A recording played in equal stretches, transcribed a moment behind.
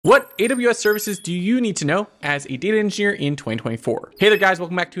What AWS services do you need to know as a data engineer in 2024? Hey there guys,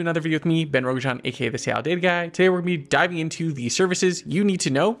 welcome back to another video with me, Ben Rogajan, aka the Seattle Data Guy. Today we're going to be diving into the services you need to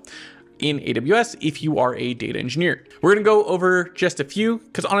know in AWS if you are a data engineer. We're going to go over just a few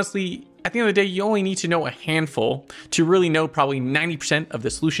because honestly, at the end of the day, you only need to know a handful to really know probably 90% of the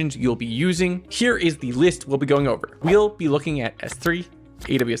solutions you'll be using. Here is the list we'll be going over. We'll be looking at S3,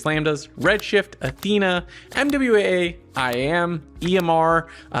 AWS Lambdas, Redshift, Athena, MWA, IAM, EMR,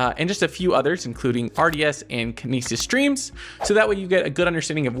 and just a few others, including RDS and Kinesis streams. So that way you get a good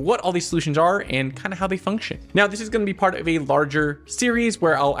understanding of what all these solutions are and kind of how they function. Now, this is going to be part of a larger series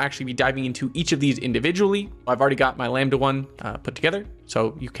where I'll actually be diving into each of these individually. I've already got my Lambda one put together,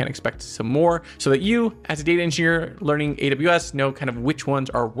 so you can expect some more so that you, as a data engineer learning AWS, know kind of which ones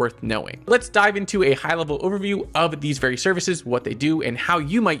are worth knowing. Let's dive into a high-level overview of these very services, what they do, and how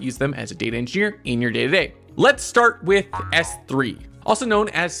you might use them as a data engineer in your day-to-day. Let's start with S3. Also known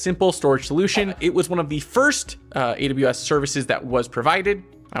as Simple Storage Solution. It was one of the first AWS services that was provided.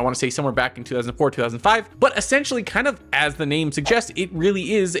 I want to say somewhere back in 2004, 2005, but essentially kind of as the name suggests, it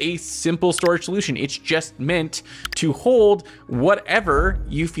really is a simple storage solution. It's just meant to hold whatever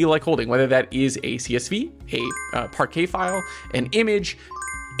you feel like holding, whether that is a CSV, a Parquet file, an image.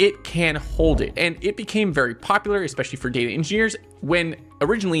 It can hold it. And it became very popular, especially for data engineers, when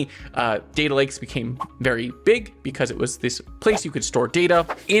originally data lakes became very big because it was this place you could store data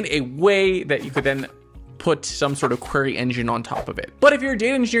in a way that you could then put some sort of query engine on top of it. But if you're a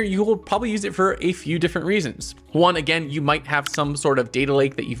data engineer, you will probably use it for a few different reasons. One, again, you might have some sort of data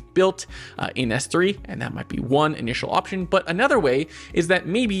lake that you've built in S3, and that might be one initial option. But another way is that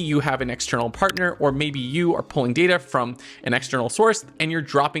maybe you have an external partner, or maybe you are pulling data from an external source and you're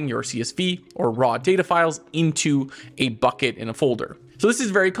dropping your CSV or raw data files into a bucket in a folder. So this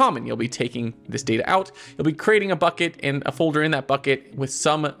is very common. You'll be taking this data out, you'll be creating a bucket and a folder in that bucket with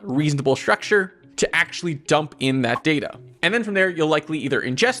some reasonable structure to actually dump in that data. And then from there, you'll likely either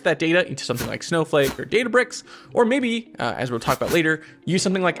ingest that data into something like Snowflake or Databricks, or maybe, as we'll talk about later, use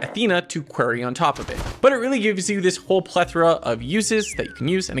something like Athena to query on top of it. But it really gives you this whole plethora of uses that you can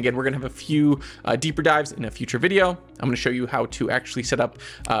use. And again, we're gonna have a few deeper dives in a future video. I'm gonna show you how to actually set up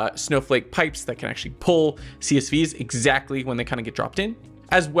Snowflake pipes that can actually pull CSVs exactly when they kind of get dropped in,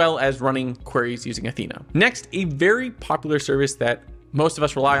 as well as running queries using Athena. Next, a very popular service that most of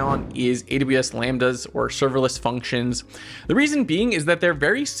us rely on is AWS Lambdas or serverless functions. The reason being is that they're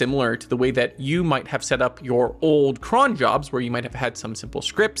very similar to the way that you might have set up your old cron jobs, where you might have had some simple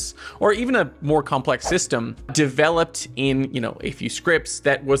scripts or even a more complex system developed in, a few scripts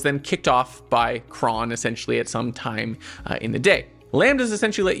that was then kicked off by cron essentially at some time in the day. Lambdas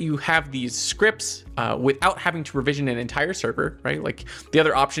essentially let you have these scripts without having to provision an entire server, right? Like the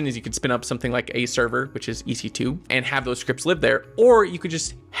other option is you could spin up something like a server, which is EC2, and have those scripts live there. Or you could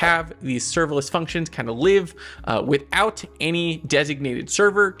just have these serverless functions kind of live without any designated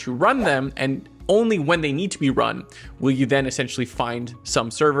server to run them. And only when they need to be run will you then essentially find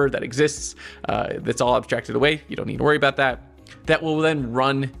some server that exists that's all abstracted away. You don't need to worry about that. That will then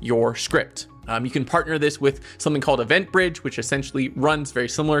run your script. You can partner this with something called Event Bridge, which essentially runs very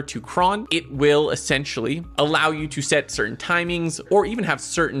similar to cron. It will essentially allow you to set certain timings or even have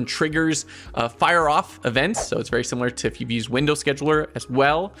certain triggers fire off events. So it's very similar to if you've used Windows Scheduler as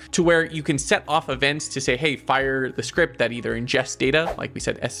well, to where you can set off events to say, hey, fire the script that either ingests data, like we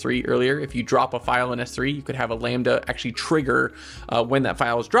said S3 earlier. If you drop a file in S3, you could have a Lambda actually trigger when that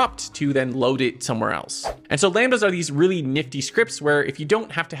file is dropped to then load it somewhere else. And so Lambdas are these really nifty scripts where if you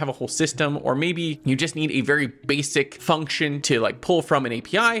don't have to have a whole system, or maybe you just need a very basic function to like pull from an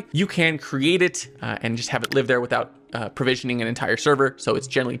API, you can create it and just have it live there without provisioning an entire server. So it's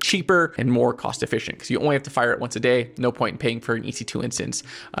generally cheaper and more cost efficient because you only have to fire it once a day. No point in paying for an EC2 instance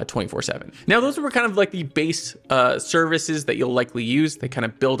 24/7. Now, those were kind of like the base services that you'll likely use. They kind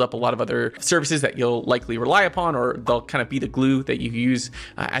of build up a lot of other services that you'll likely rely upon, or they'll kind of be the glue that you use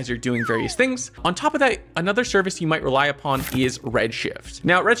as you're doing various things. On top of that, another service you might rely upon is Redshift.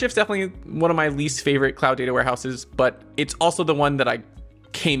 Now, Redshift's definitely one of my least favorite cloud data warehouses, but it's also the one that I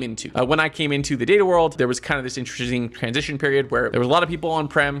came into. When I came into the data world, there was kind of this interesting transition period where there was a lot of people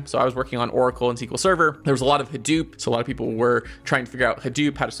on-prem. So I was working on Oracle and SQL Server. There was a lot of Hadoop. So a lot of people were trying to figure out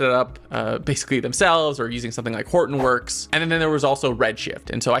Hadoop, how to set it up basically themselves, or using something like Hortonworks. And then there was also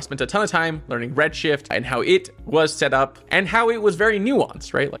Redshift. And so I spent a ton of time learning Redshift and how it was set up and how it was very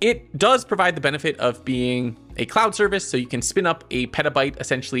nuanced, right? Like, it does provide the benefit of being a cloud service. So you can spin up a petabyte,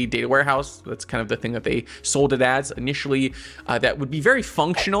 essentially data warehouse. That's kind of the thing that they sold it as initially. That would be very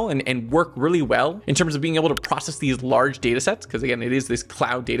functional and work really well in terms of being able to process these large data sets. Because again, it is this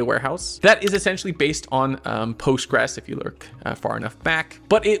cloud data warehouse that is essentially based on Postgres, if you look far enough back.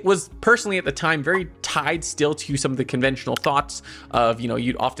 But it was personally at the time very tied still to some of the conventional thoughts of,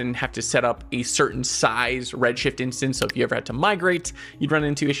 you'd often have to set up a certain size Redshift instance. So if you ever had to migrate, you'd run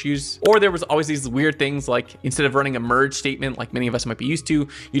into issues. Or there was always these weird things like instead of running a merge statement like many of us might be used to,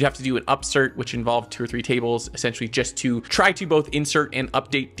 you'd have to do an upsert, which involved 2 or 3 tables, essentially just to try to both insert and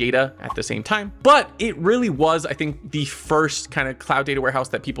update data at the same time. But it really was, I think, the first kind of cloud data warehouse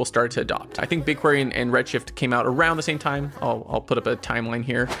that people started to adopt. I think BigQuery and Redshift came out around the same time. I'll put up a timeline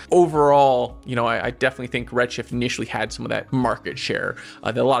here. Overall, I definitely think Redshift initially had some of that market share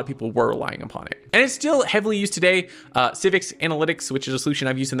that a lot of people were relying upon it. And it's still heavily used today. Civics Analytics, which is a solution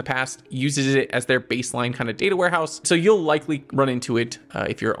I've used in the past, uses it as their baseline kind of data warehouse. So you'll likely run into it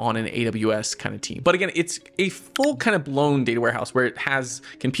if you're on an AWS kind of team. But again, it's a full kind of blown data warehouse where it has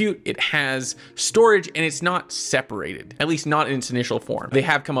compute, it has storage, and it's not separated, at least not in its initial form. They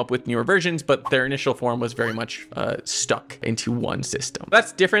have come up with newer versions, but their initial form was very much stuck into one system.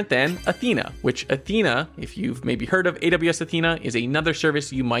 That's different than Athena, which Athena, if you've maybe heard of AWS Athena, is another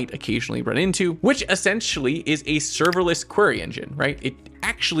service you might occasionally run into, which essentially is a serverless query engine, right? It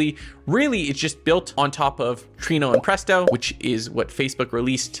actually really it's just built on top of Trino and Presto, which is what Facebook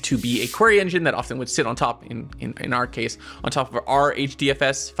released to be a query engine that often would sit on top, in our case, on top of our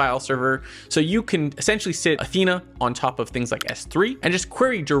HDFS file server. So you can essentially sit Athena on top of things like S3 and just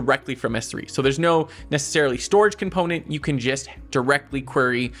query directly from S3. So there's no necessarily storage component. You can just directly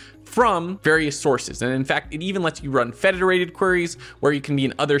query from various sources. And in fact, it even lets you run federated queries where you can be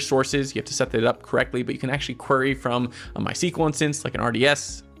in other sources. You have to set that up correctly, but you can actually query from a MySQL instance like an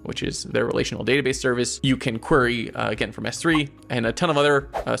RDS, which is their relational database service. You can query again from S3 and a ton of other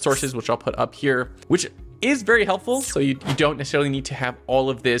sources, which I'll put up here, which is very helpful. So you don't necessarily need to have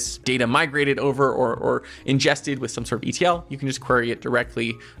all of this data migrated over or ingested with some sort of ETL. You can just query it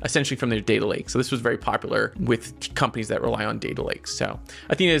directly, essentially from their data lake. So this was very popular with companies that rely on data lakes. So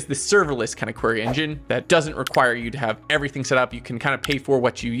Athena is the serverless kind of query engine that doesn't require you to have everything set up. You can kind of pay for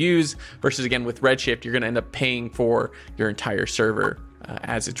what you use versus again with Redshift, you're going to end up paying for your entire server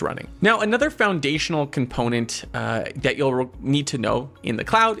as it's running. Now, another foundational component that you'll need to know in the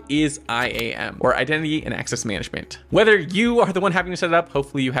cloud is IAM, or Identity and Access Management. Whether you are the one having to set it up,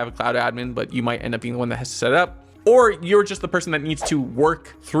 hopefully you have a cloud admin, but you might end up being the one that has to set it up, or you're just the person that needs to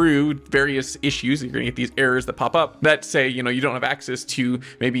work through various issues. You're gonna get these errors that pop up that say, you don't have access to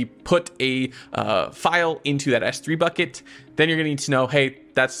maybe put a file into that S3 bucket. Then you're gonna need to know, hey,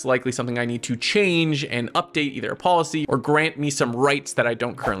 that's likely something I need to change and update either a policy or grant me some rights that I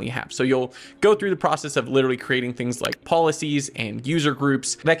don't currently have. So you'll go through the process of literally creating things like policies and user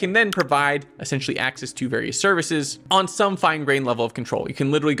groups that can then provide essentially access to various services on some fine-grained level of control. You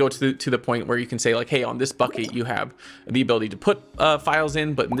can literally go to the point where you can say like, hey, on this bucket, you have the ability to put files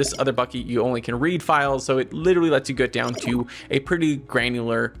in, but in this other bucket, you only can read files. So it literally lets you get down to a pretty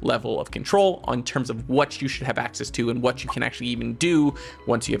granular level of control in terms of what you should have access to and what you can actually even do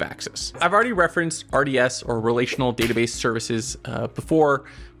once you have access. I've already referenced RDS or Relational Database Services before,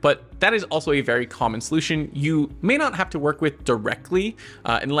 but that is also a very common solution. You may not have to work with directly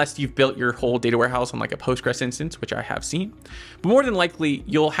unless you've built your whole data warehouse on like a Postgres instance, which I have seen. But more than likely,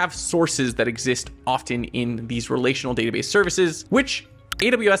 you'll have sources that exist often in these relational database services, which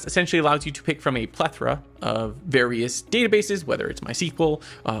AWS essentially allows you to pick from a plethora of various databases, whether it's MySQL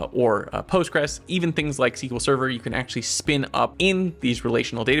or Postgres, even things like SQL Server, you can actually spin up in these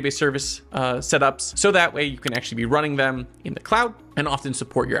relational database service setups. So that way you can actually be running them in the cloud and often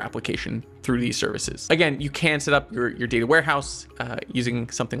support your application through these services. Again, you can set up your data warehouse using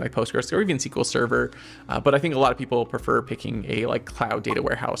something like Postgres or even SQL Server, but I think a lot of people prefer picking a cloud data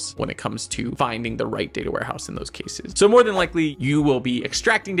warehouse when it comes to finding the right data warehouse in those cases. So more than likely, you will be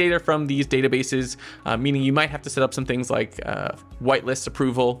extracting data from these databases, meaning you might have to set up some things like whitelist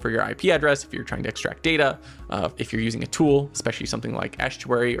approval for your IP address if you're trying to extract data, if you're using a tool, especially something like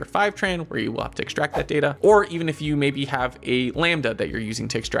Estuary or Fivetran, where you will have to extract that data, or even if you maybe have a Lambda that you're using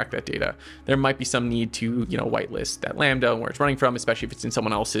to extract that data, there might be some need to, whitelist that Lambda and where it's running from, especially if it's in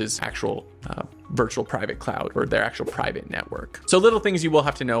someone else's actual virtual private cloud or their actual private network. So little things you will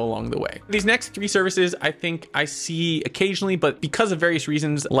have to know along the way. These next 3 services, I think I see occasionally, but because of various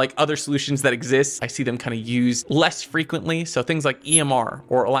reasons, like other solutions that exist, I see them kind of used less frequently. So things like EMR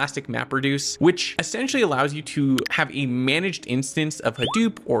or Elastic MapReduce, which essentially allows you to have a managed instance of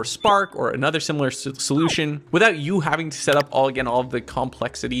Hadoop or Spark or another similar solution without you having to set up all of the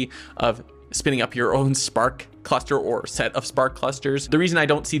complexity of spinning up your own Spark cluster or set of Spark clusters. The reason I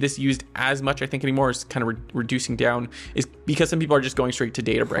don't see this used as much, I think, anymore is kind of reducing down is because some people are just going straight to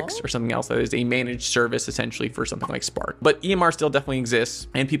Databricks or something else that is a managed service essentially for something like Spark. But EMR still definitely exists,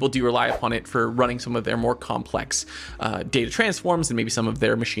 and people do rely upon it for running some of their more complex data transforms and maybe some of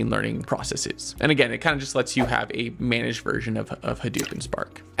their machine learning processes. And again, it kind of just lets you have a managed version of Hadoop and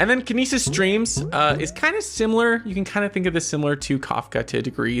Spark. And then Kinesis Streams is kind of similar. You can kind of think of this similar to Kafka to a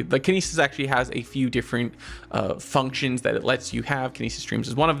degree. Like Kinesis actually has a few different functions that it lets you have. Kinesis Streams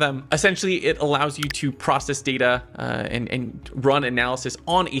is one of them. Essentially, it allows you to process data and run analysis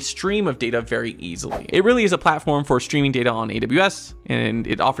on a stream of data very easily. It really is a platform for streaming data on AWS, and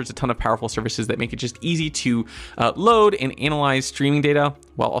it offers a ton of powerful services that make it just easy to load and analyze streaming data,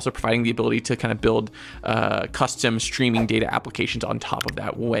 while also providing the ability to kind of build custom streaming data applications on top of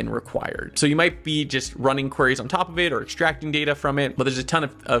that when required. So you might be just running queries on top of it or extracting data from it, but there's a ton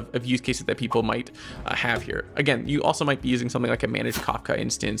of use cases that people might have here. Again, you also might be using something like a managed Kafka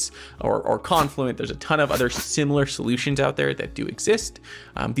instance or Confluent. There's a ton of other similar solutions out there that do exist.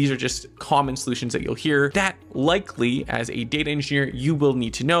 These are just common solutions that you'll hear that likely as a data engineer, you will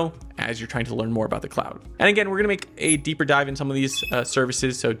need to know as you're trying to learn more about the cloud. And again, we're gonna make a deeper dive in some of these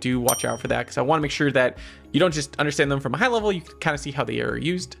services, so do watch out for that, because I wanna make sure that you don't just understand them from a high level, you can kind of see how they are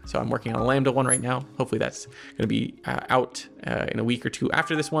used. So I'm working on a Lambda one right now. Hopefully that's gonna be out in a week or two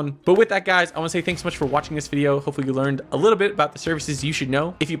after this one. But with that, guys, I wanna say thanks so much for watching this video. Hopefully you learned a little bit about the services you should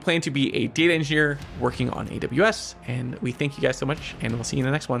know if you plan to be a data engineer working on AWS. And we thank you guys so much, and we'll see you in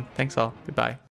the next one. Thanks all, goodbye.